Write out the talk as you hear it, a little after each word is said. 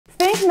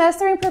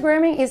mastering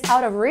programming is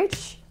out of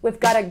reach? We've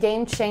got a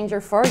game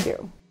changer for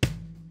you.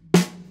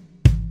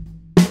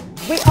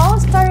 We all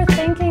started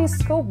thinking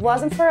school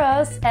wasn't for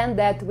us and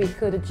that we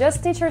could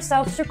just teach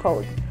ourselves to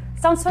code.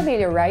 Sounds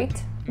familiar, right?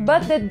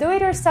 But the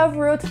do-it-yourself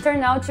route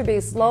turned out to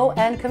be slow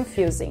and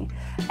confusing.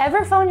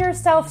 Ever found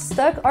yourself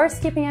stuck or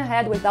skipping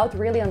ahead without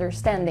really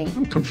understanding?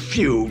 I'm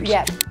confused.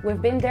 Yep,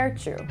 we've been there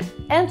too.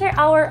 Enter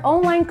our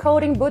online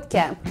coding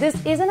bootcamp. This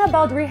isn't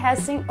about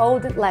rehearsing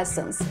old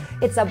lessons.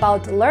 It's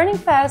about learning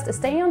fast,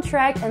 staying on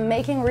track, and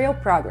making real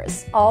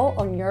progress, all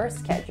on your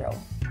schedule.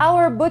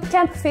 Our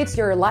bootcamp fits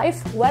your life,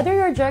 whether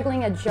you're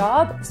juggling a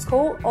job,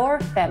 school, or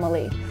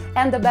family.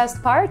 And the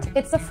best part,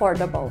 it's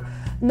affordable.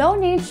 No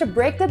need to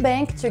break the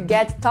bank to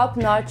get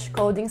top-notch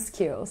coding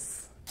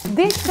skills.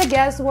 Ditch the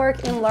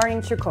guesswork in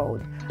learning to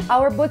code.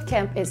 Our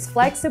bootcamp is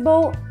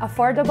flexible,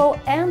 affordable,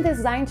 and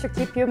designed to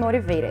keep you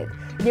motivated.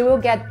 You will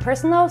get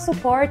personal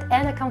support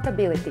and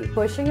accountability,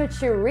 pushing you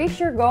to reach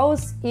your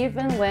goals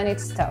even when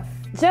it's tough.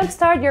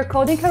 Jumpstart your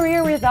coding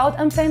career without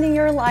upending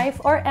your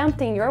life or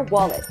emptying your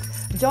wallet.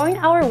 Join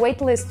our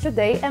waitlist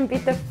today and be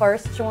the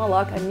first to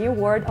unlock a new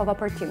world of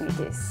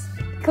opportunities.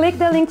 Click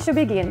the link to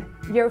begin.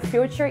 Your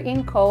future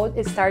in code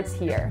starts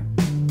here.